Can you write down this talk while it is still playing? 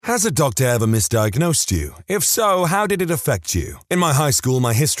Has a doctor ever misdiagnosed you? If so, how did it affect you? In my high school,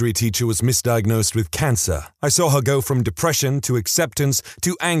 my history teacher was misdiagnosed with cancer. I saw her go from depression to acceptance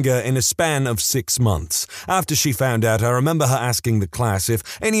to anger in a span of 6 months. After she found out, I remember her asking the class if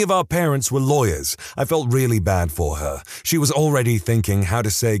any of our parents were lawyers. I felt really bad for her. She was already thinking how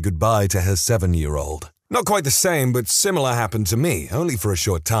to say goodbye to her 7-year-old. Not quite the same, but similar happened to me, only for a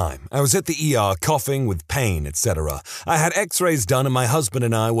short time. I was at the ER coughing with pain, etc. I had x-rays done and my husband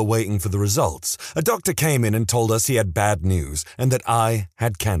and I were waiting for the results. A doctor came in and told us he had bad news and that I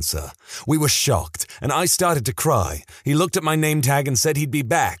had cancer. We were shocked and I started to cry. He looked at my name tag and said he'd be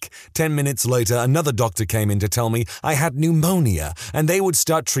back. 10 minutes later, another doctor came in to tell me I had pneumonia and they would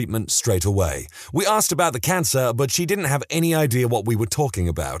start treatment straight away. We asked about the cancer, but she didn't have any idea what we were talking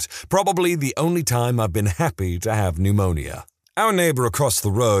about. Probably the only time I've been happy to have pneumonia. Our neighbor across the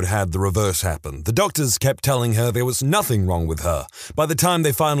road had the reverse happen. The doctors kept telling her there was nothing wrong with her. By the time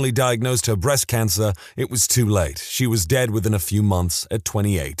they finally diagnosed her breast cancer, it was too late. She was dead within a few months at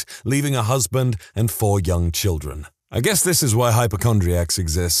 28, leaving a husband and 4 young children. I guess this is why hypochondriacs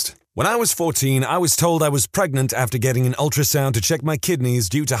exist. When I was 14, I was told I was pregnant after getting an ultrasound to check my kidneys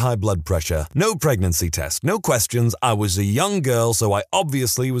due to high blood pressure. No pregnancy test, no questions. I was a young girl, so I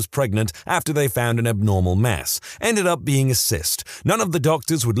obviously was pregnant after they found an abnormal mass. Ended up being a cyst. None of the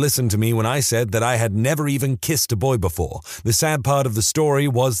doctors would listen to me when I said that I had never even kissed a boy before. The sad part of the story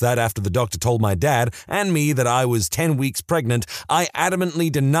was that after the doctor told my dad and me that I was 10 weeks pregnant, I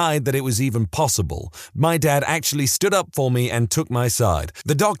adamantly denied that it was even possible. My dad actually stood up for me and took my side.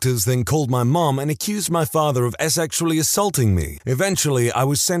 The doctors then called my mom and accused my father of sexually assaulting me. Eventually, I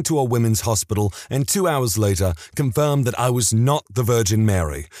was sent to a women's hospital and 2 hours later confirmed that I was not the Virgin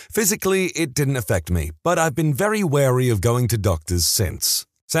Mary. Physically, it didn't affect me, but I've been very wary of going to doctors since.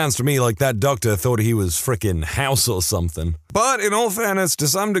 Sounds to me like that doctor thought he was frickin' House or something. But in all fairness, to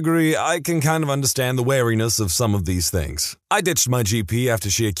some degree, I can kind of understand the wariness of some of these things. I ditched my GP after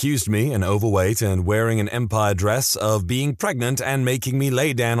she accused me, an overweight and wearing an empire dress, of being pregnant and making me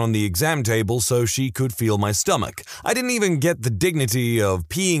lay down on the exam table so she could feel my stomach. I didn't even get the dignity of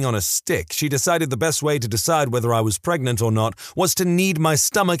peeing on a stick. She decided the best way to decide whether I was pregnant or not was to knead my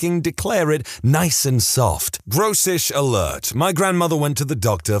stomach and declare it nice and soft. Grossish alert. My grandmother went to the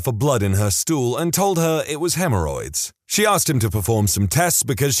doctor for blood in her stool and told her it was hemorrhoids. She asked him to perform some tests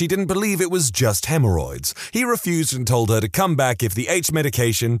because she didn't believe it was just hemorrhoids. He refused and told her to come back if the H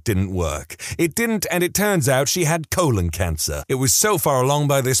medication didn't work. It didn't, and it turns out she had colon cancer. It was so far along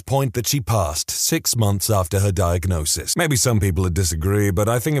by this point that she passed 6 months after her diagnosis. Maybe some people would disagree, but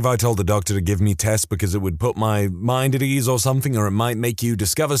I think if I told the doctor to give me tests because it would put my mind at ease or something, or it might make you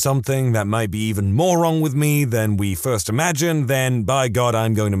discover something that might be even more wrong with me than we first imagined, then by God,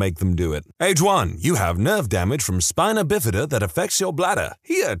 I'm going to make them do it. Age 1. You have nerve damage from spina bifida that affects your bladder.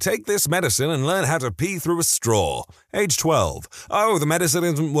 Here, take this medicine and learn how to pee through a straw. Age 12. Oh, the medicine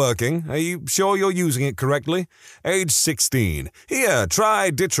isn't working. Are you sure you're using it correctly? Age 16. Here, try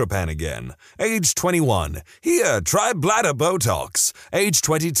Ditropan again. Age 21. Here, try bladder Botox. Age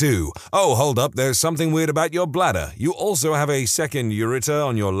 22. Oh, hold up, there's something weird about your bladder. You also have a second ureter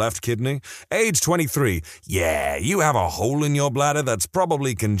on your left kidney. Age 23. Yeah, you have a hole in your bladder that's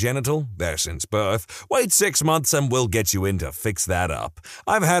probably congenital. There since birth. Wait 6 months and we'll get you in to fix that up.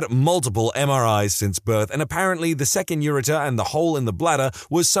 I've had multiple MRIs since birth, and apparently the second ureter and the hole in the bladder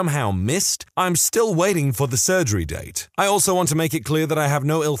was somehow missed. I'm still waiting for the surgery date. I also want to make it clear that I have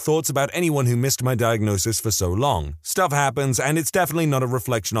no ill thoughts about anyone who missed my diagnosis for so long. Stuff happens, and it's definitely not a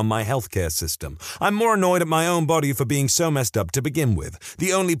reflection on my healthcare system. I'm more annoyed at my own body for being so messed up to begin with.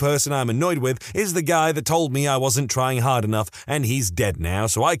 The only person I'm annoyed with is the guy that told me I wasn't trying hard enough, and he's dead now,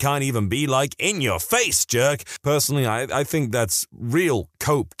 so I can't even be like, in your face, jerk. Personally, I think that's real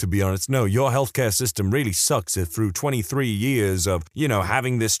cope, to be honest. No, your healthcare system really sucks if through 23 years of,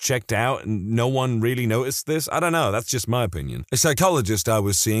 having this checked out and no one really noticed this. I don't know, that's just my opinion. A psychologist I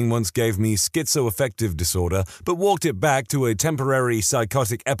was seeing once gave me schizoaffective disorder, but walked it back to a temporary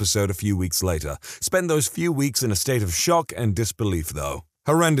psychotic episode a few weeks later. Spent those few weeks in a state of shock and disbelief, though.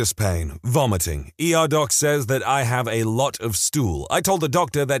 Horrendous pain, vomiting. ER doc says that I have a lot of stool. I told the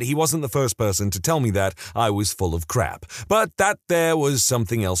doctor that he wasn't the first person to tell me that I was full of crap, but that there was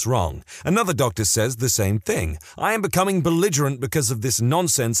something else wrong. Another doctor says the same thing. I am becoming belligerent because of this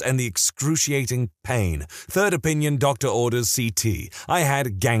nonsense and the excruciating pain. Third opinion doctor orders CT. I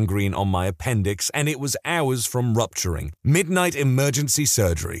had gangrene on my appendix and it was hours from rupturing. Midnight emergency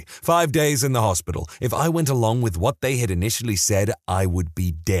surgery. 5 days in the hospital. If I went along with what they had initially said, I would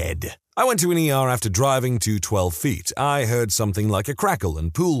be dead. I went to an ER after driving to 12 feet. I heard something like a crackle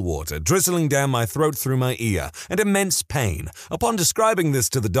and pool water drizzling down my throat through my ear, and immense pain. Upon describing this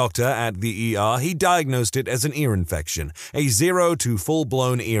to the doctor at the ER, he diagnosed it as an ear infection, a 0 to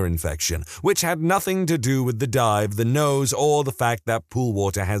full-blown ear infection, which had nothing to do with the dive, the nose, or the fact that pool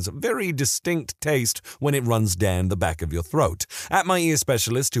water has a very distinct taste when it runs down the back of your throat. At my ear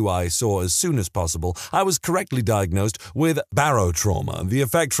specialist, who I saw as soon as possible, I was correctly diagnosed with barotrauma. The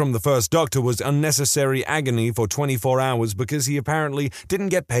effect from the first doctor was unnecessary agony for 24 hours because he apparently didn't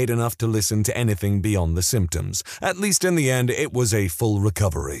get paid enough to listen to anything beyond the symptoms. At least in the end, it was a full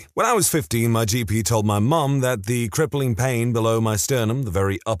recovery. When I was 15, my GP told my mum that the crippling pain below my sternum, the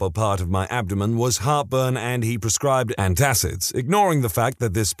very upper part of my abdomen, was heartburn, and he prescribed antacids, ignoring the fact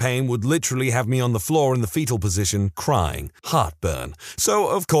that this pain would literally have me on the floor in the fetal position crying. Heartburn. So,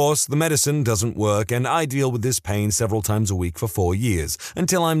 of course, the medicine doesn't work, and I deal with this pain several times a week for 4 years,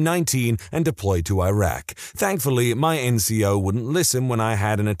 until I'm 19 and deployed to Iraq. Thankfully, my NCO wouldn't listen when I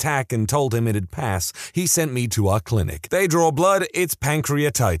had an attack and told him it'd pass. He sent me to our clinic. They draw blood, it's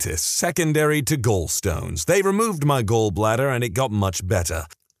pancreatitis, secondary to gallstones. They removed my gallbladder and it got much better.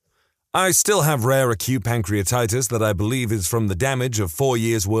 I still have rare acute pancreatitis that I believe is from the damage of 4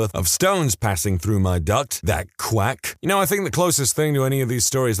 years' worth of stones passing through my duct. That quack. I think the closest thing to any of these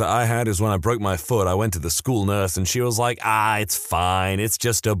stories that I had is when I broke my foot. I went to the school nurse and she was like, it's fine. It's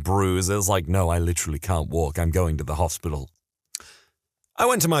just a bruise. I was like, no, I literally can't walk. I'm going to the hospital. I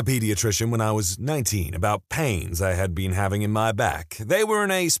went to my pediatrician when I was 19 about pains I had been having in my back. They were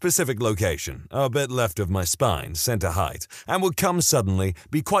in a specific location, a bit left of my spine, center height, and would come suddenly,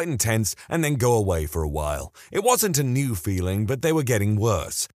 be quite intense, and then go away for a while. It wasn't a new feeling, but they were getting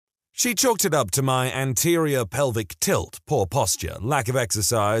worse. She chalked it up to my anterior pelvic tilt, poor posture, lack of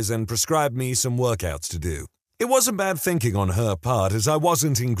exercise, and prescribed me some workouts to do. It wasn't bad thinking on her part, as I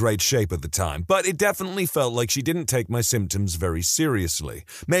wasn't in great shape at the time, but it definitely felt like she didn't take my symptoms very seriously.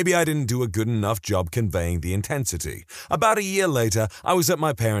 Maybe I didn't do a good enough job conveying the intensity. About a year later, I was at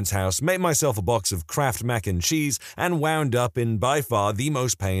my parents' house, made myself a box of Kraft mac and cheese, and wound up in by far the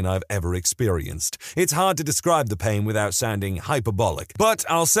most pain I've ever experienced. It's hard to describe the pain without sounding hyperbolic, but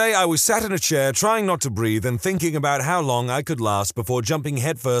I'll say I was sat in a chair trying not to breathe and thinking about how long I could last before jumping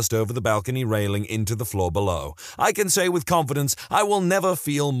headfirst over the balcony railing into the floor below. I can say with confidence I will never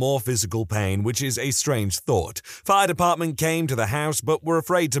feel more physical pain, which is a strange thought. Fire department came to the house but were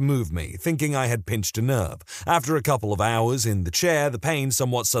afraid to move me, thinking I had pinched a nerve. After a couple of hours in the chair, the pain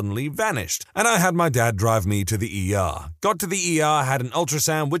somewhat suddenly vanished, and I had my dad drive me to the ER. Got to the ER, had an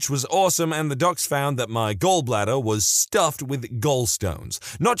ultrasound, which was awesome, and the docs found that my gallbladder was stuffed with gallstones.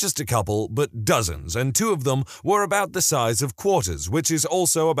 Not just a couple, but dozens, and 2 of them were about the size of quarters, which is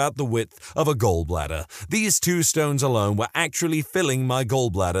also about the width of a gallbladder. These 2 stones alone were actually filling my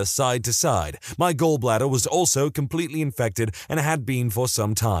gallbladder side to side. My gallbladder was also completely infected and had been for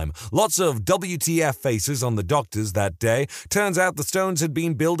some time. Lots of WTF faces on the doctors that day. Turns out the stones had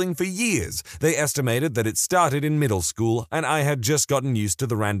been building for years. They estimated that it started in middle school, and I had just gotten used to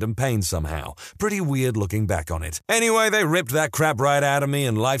the random pain somehow. Pretty weird looking back on it. Anyway, they ripped that crap right out of me,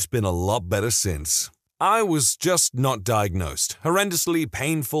 and life's been a lot better since. I was just not diagnosed. Horrendously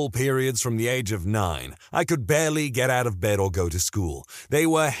painful periods from the age of 9. I could barely get out of bed or go to school. They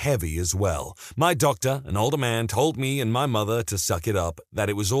were heavy as well. My doctor, an older man, told me and my mother to suck it up, that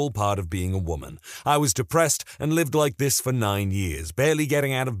it was all part of being a woman. I was depressed and lived like this for 9 years, barely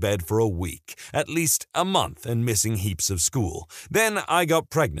getting out of bed for a week, at least a month, and missing heaps of school. Then I got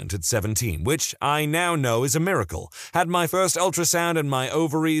pregnant at 17, which I now know is a miracle. Had my first ultrasound and my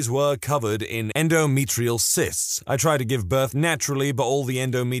ovaries were covered in endometrial cysts. I tried to give birth naturally, but all the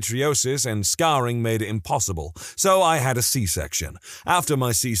endometriosis and scarring made it impossible, so I had a C-section. After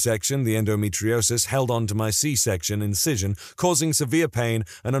my C-section, the endometriosis held on to my C-section incision, causing severe pain,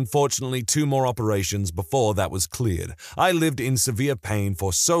 and unfortunately 2 more operations before that was cleared. I lived in severe pain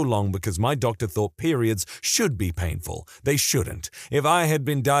for so long because my doctor thought periods should be painful. They shouldn't. If I had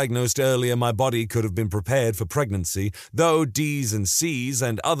been diagnosed earlier, my body could have been prepared for pregnancy, though D's and C's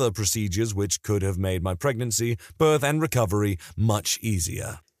and other procedures which could have made my pregnancy, birth, and recovery much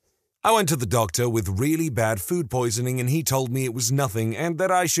easier. I went to the doctor with really bad food poisoning, and he told me it was nothing and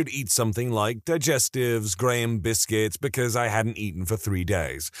that I should eat something like digestives, Graham biscuits, because I hadn't eaten for 3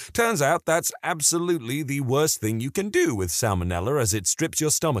 days. Turns out that's absolutely the worst thing you can do with salmonella, as it strips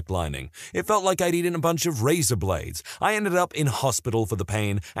your stomach lining. It felt like I'd eaten a bunch of razor blades. I ended up in hospital for the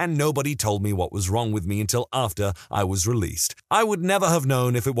pain, and nobody told me what was wrong with me until after I was released. I would never have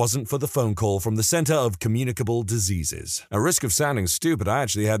known if it wasn't for the phone call from the Center of Communicable Diseases. At risk of sounding stupid, I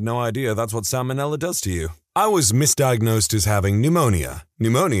actually had no idea that's what salmonella does to you. I was misdiagnosed as having pneumonia.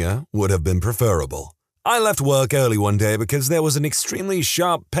 Pneumonia would have been preferable. I left work early one day because there was an extremely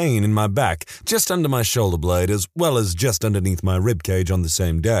sharp pain in my back, just under my shoulder blade, as well as just underneath my rib cage on the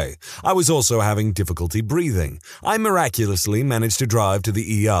same day. I was also having difficulty breathing. I miraculously managed to drive to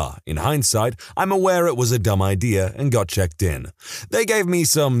the ER. In hindsight, I'm aware it was a dumb idea and got checked in. They gave me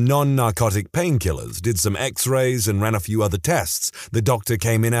some non-narcotic painkillers, did some x-rays and ran a few other tests. The doctor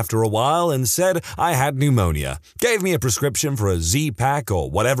came in after a while and said I had pneumonia, gave me a prescription for a Z-Pack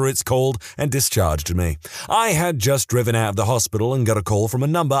or whatever it's called, and discharged me. I had just driven out of the hospital and got a call from a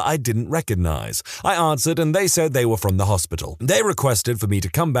number I didn't recognize. I answered and they said they were from the hospital. They requested for me to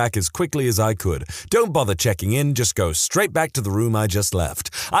come back as quickly as I could. Don't bother checking in, just go straight back to the room I just left.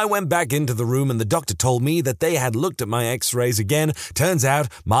 I went back into the room and the doctor told me that they had looked at my x-rays again. Turns out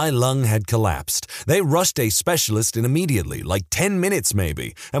my lung had collapsed. They rushed a specialist in immediately, like 10 minutes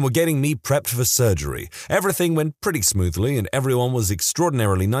maybe, and were getting me prepped for surgery. Everything went pretty smoothly and everyone was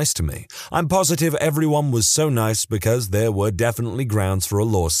extraordinarily nice to me. I'm positive everyone was so nice because there were definitely grounds for a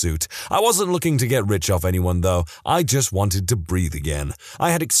lawsuit. I wasn't looking to get rich off anyone though, I just wanted to breathe again. I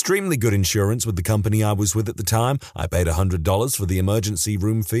had extremely good insurance with the company I was with at the time. I paid $100 for the emergency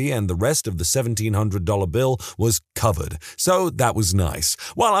room fee and the rest of the $1,700 bill was covered, so that was nice.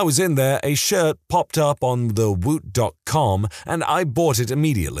 While I was in there, a shirt popped up on the woot.com and I bought it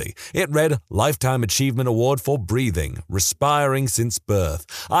immediately. It read Lifetime Achievement Award for Breathing, Respiring Since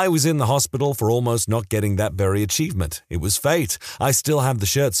Birth. I was in the hospital for almost not getting that very achievement. It was fate. I still have the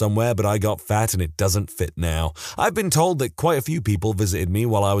shirt somewhere, but I got fat and it doesn't fit now. I've been told that quite a few people visited me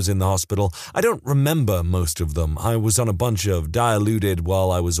while I was in the hospital. I don't remember most of them. I was on a bunch of diluted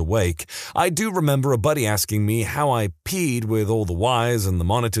while I was awake. I do remember a buddy asking me how I peed with all the wires and the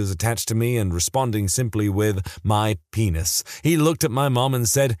monitors attached to me and responding simply with my penis. He looked at my mom and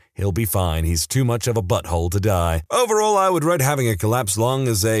said, he'll be fine. He's too much of a butthole to die. Overall, I would rate having a collapsed lung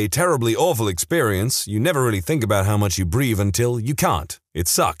as a terribly awful experience. You never really think about how much you breathe until you can't. It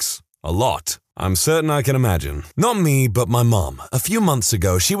sucks. A lot. I'm certain I can imagine. Not me, but my mom. A few months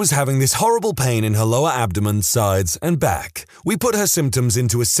ago, she was having this horrible pain in her lower abdomen, sides, and back. We put her symptoms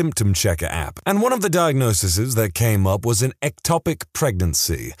into a symptom checker app, and one of the diagnoses that came up was an ectopic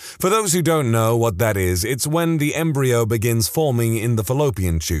pregnancy. For those who don't know what that is, it's when the embryo begins forming in the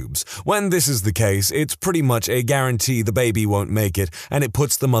fallopian tubes. When this is the case, it's pretty much a guarantee the baby won't make it, and it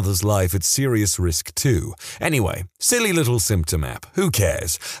puts the mother's life at serious risk too. Anyway, silly little symptom app. Who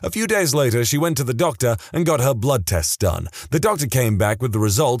cares? A few days later, she went to the doctor and got her blood tests done. The doctor came back with the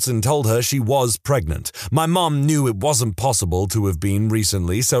results and told her she was pregnant. My mom knew it wasn't possible to have been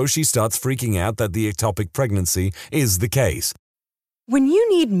recently, so she starts freaking out that the ectopic pregnancy is the case. When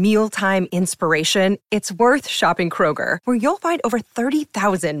you need mealtime inspiration, it's worth shopping Kroger, where you'll find over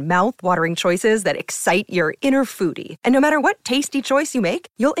 30,000 mouth-watering choices that excite your inner foodie. And no matter what tasty choice you make,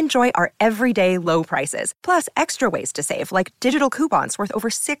 you'll enjoy our everyday low prices, plus extra ways to save, like digital coupons worth over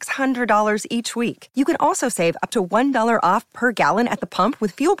 $600 each week. You can also save up to $1 off per gallon at the pump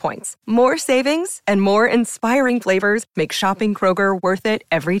with fuel points. More savings and more inspiring flavors make shopping Kroger worth it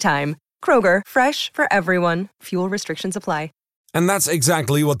every time. Kroger, fresh for everyone. Fuel restrictions apply. And that's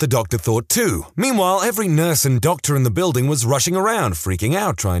exactly what the doctor thought too. Meanwhile, every nurse and doctor in the building was rushing around, freaking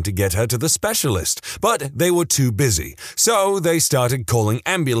out, trying to get her to the specialist. But they were too busy, so they started calling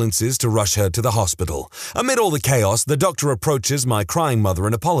ambulances to rush her to the hospital. Amid all the chaos, the doctor approaches my crying mother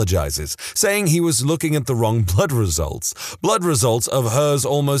and apologizes, saying he was looking at the wrong blood results. Blood results of hers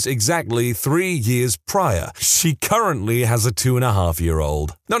almost exactly 3 years prior. She currently has a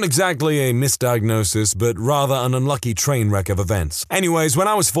 2.5-year-old. Not exactly a misdiagnosis, but rather an unlucky train wreck of events. Anyways, when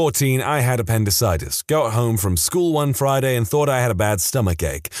I was 14, I had appendicitis. Got home from school one Friday and thought I had a bad stomach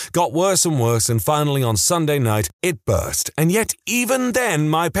ache. Got worse and worse, and finally on Sunday night, it burst. And yet, even then,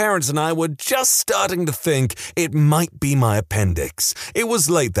 my parents and I were just starting to think it might be my appendix. It was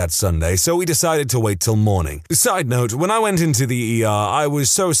late that Sunday, so we decided to wait till morning. Side note, when I went into the ER, I was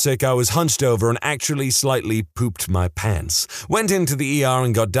so sick I was hunched over and actually slightly pooped my pants. Went into the ER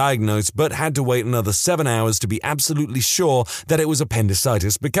and got diagnosed, but had to wait another 7 hours to be absolutely sure that it was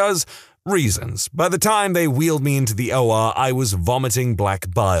appendicitis because reasons. By the time they wheeled me into the OR, I was vomiting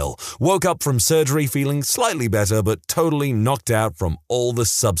black bile. Woke up from surgery feeling slightly better, but totally knocked out from all the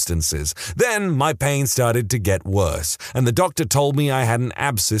substances. Then my pain started to get worse, and the doctor told me I had an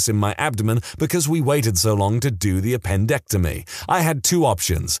abscess in my abdomen because we waited so long to do the appendectomy. I had two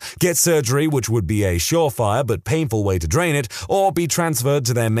options: get surgery, which would be a surefire but painful way to drain it, or be transferred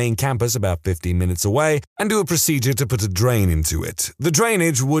to their main campus about 15 minutes away and do a procedure to put a drain into it. The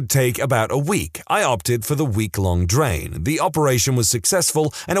drainage would take about about a week, I opted for the week-long drain. The operation was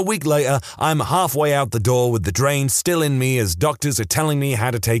successful, and a week later, I'm halfway out the door with the drain still in me as doctors are telling me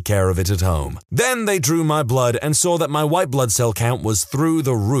how to take care of it at home. Then they drew my blood and saw that my white blood cell count was through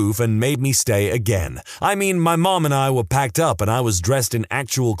the roof and made me stay again. I mean, my mom and I were packed up and I was dressed in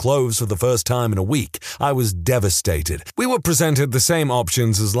actual clothes for the first time in a week. I was devastated. We were presented the same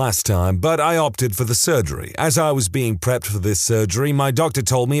options as last time, but I opted for the surgery. As I was being prepped for this surgery, my doctor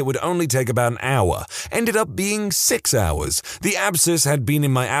told me it would only take about an hour. Ended up being 6 hours. The abscess had been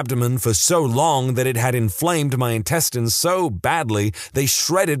in my abdomen for so long that it had inflamed my intestines so badly they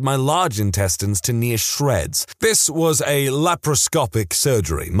shredded my large intestines to near shreds. This was a laparoscopic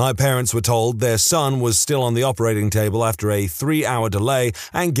surgery. My parents were told their son was still on the operating table after a 3-hour delay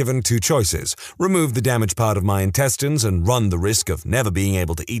and given 2 choices: remove the damaged part of my intestines and run the risk of never being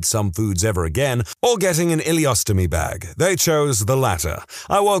able to eat some foods ever again, or getting an ileostomy bag. They chose the latter.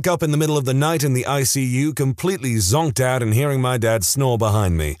 I woke up in the middle of the night in the ICU, completely zonked out and hearing my dad snore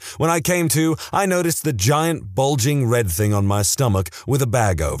behind me. When I came to, I noticed the giant bulging red thing on my stomach with a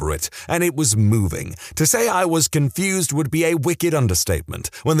bag over it, and it was moving. To say I was confused would be a wicked understatement.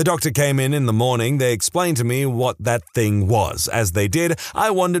 When the doctor came in the morning, they explained to me what that thing was. As they did, I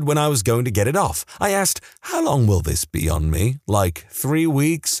wondered when I was going to get it off. I asked, "How long will this be on me? Like 3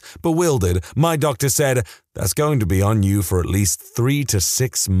 weeks?" Bewildered, my doctor said, "That's going to be on you for at least 3 to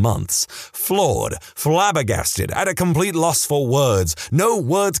 6 months. Floored, flabbergasted, at a complete loss for words. No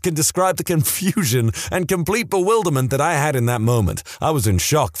words can describe the confusion and complete bewilderment that I had in that moment. I was in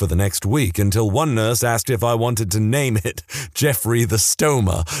shock for the next week until one nurse asked if I wanted to name it Jeffrey the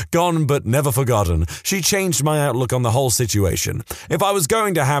Stoma. Gone but never forgotten. She changed my outlook on the whole situation. If I was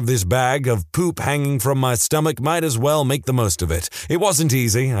going to have this bag of poop hanging from my stomach, might as well make the most of it. It wasn't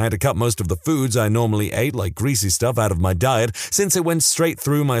easy. I had to cut most of the foods I normally ate, like greasy stuff, out of my diet since it went straight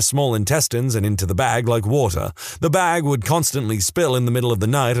through my small intestines and into the bag like water. The bag would constantly spill in the middle of the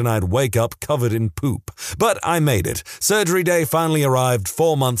night and I'd wake up covered in poop. But I made it. Surgery day finally arrived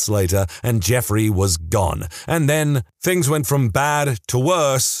 4 months later and Jeffrey was gone. And then things went from bad to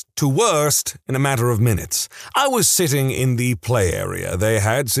worse to worst in a matter of minutes. I was sitting in the play area they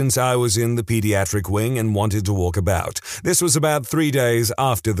had since I was in the pediatric wing and wanted to walk about. This was about 3 days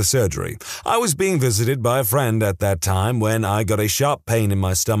after the surgery. I was being visited by a friend at that time when I got a sharp pain in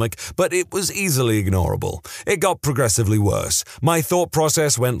my stomach, but it was easily ignorable. It got progressively worse. My thought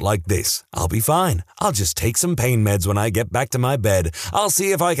process went like this: I'll be fine. I'll just take some pain meds when I get back to my bed. I'll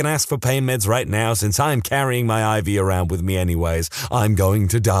see if I can ask for pain meds right now since I'm carrying my IV around with me anyways. I'm going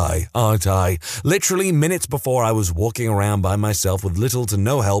to die, aren't I? Literally minutes before I was walking around by myself with little to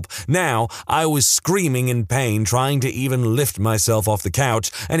no help. Now I was screaming in pain, trying to even lift myself off the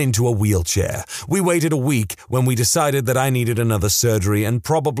couch and into a wheelchair. We waited a week when we decided that I needed another surgery and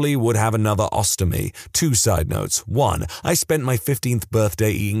probably would have another ostomy. 2 side notes. 1. I spent my 15th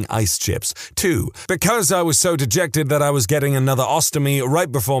birthday eating ice chips. 2. Because I was so dejected that I was getting another ostomy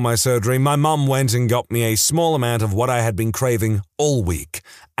right before my surgery, my mom went and got me a small amount of what I had been craving all week: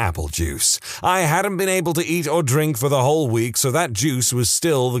 apple juice. I hadn't been able to eat or drink for the whole week, so that juice was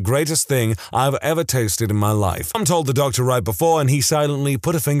still the greatest thing I've ever tasted in my life. I told the doctor right before, and he silently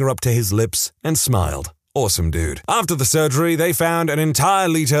put a finger up to his lips and smiled. Awesome dude. After the surgery, they found an entire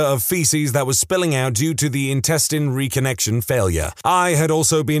liter of feces that was spilling out due to the intestine reconnection failure. I had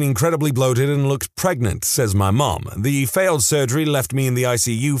also been incredibly bloated and looked pregnant, says my mom. The failed surgery left me in the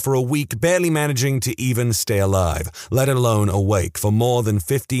ICU for a week, barely managing to even stay alive, let alone awake for more than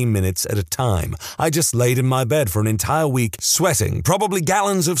 15 minutes at a time. I just laid in my bed for an entire week, sweating, probably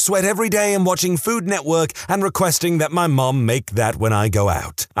gallons of sweat every day, and watching Food Network and requesting that my mom make that when I go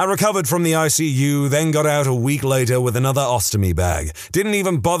out. I recovered from the ICU, then got out a week later with another ostomy bag. Didn't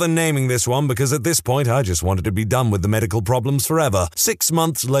even bother naming this one because at this point I just wanted to be done with the medical problems forever. 6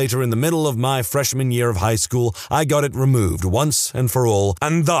 months later, in the middle of my freshman year of high school, I got it removed once and for all,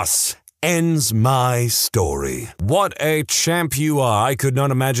 and thus ends my story. What a champ you are. I could not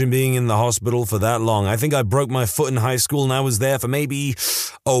imagine being in the hospital for that long. I think I broke my foot in high school and I was there for maybe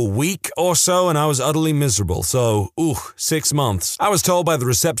a week or so and I was utterly miserable. So, 6 months. I was told by the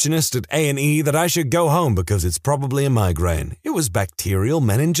receptionist at A&E that I should go home because it's probably a migraine. It was bacterial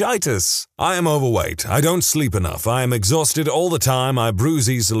meningitis. I am overweight. I don't sleep enough. I am exhausted all the time. I bruise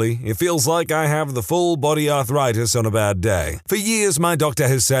easily. It feels like I have the full body arthritis on a bad day. For years, my doctor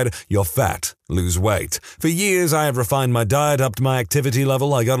has said, "You're fat, lose weight." For years, I have refined my diet, upped my activity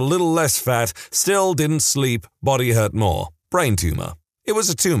level. I got a little less fat, still didn't sleep, body hurt more. Brain tumor. It was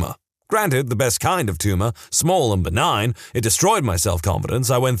a tumor. Granted, the best kind of tumor, small and benign. It destroyed my self-confidence.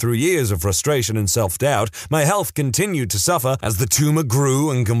 I went through years of frustration and self-doubt. My health continued to suffer as the tumor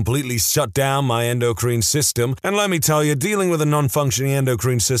grew and completely shut down my endocrine system. And let me tell you, dealing with a non-functioning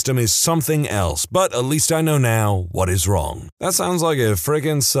endocrine system is something else. But at least I know now what is wrong. That sounds like it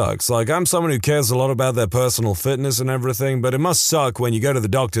friggin' sucks. Like, I'm someone who cares a lot about their personal fitness and everything, but it must suck when you go to the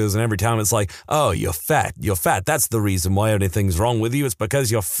doctors and every time it's like, oh, you're fat. That's the reason why anything's wrong with you. It's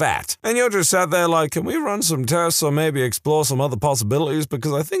because you're fat. And you're just sat there like, can we run some tests or maybe explore some other possibilities?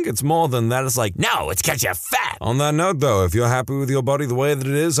 Because I think it's more than that. It's like, no, it's because you're fat. On that note, though, if you're happy with your body the way that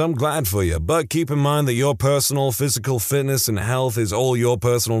it is, I'm glad for you. But keep in mind that your personal physical fitness and health is all your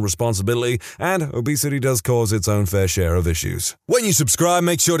personal responsibility, and obesity does cause its own fair share of issues. When you subscribe,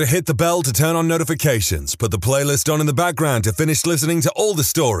 make sure to hit the bell to turn on notifications. Put the playlist on in the background to finish listening to all the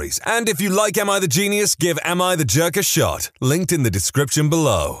stories. And if you like Am I the Genius, give Am I the Jerk a shot. Linked in the description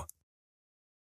below.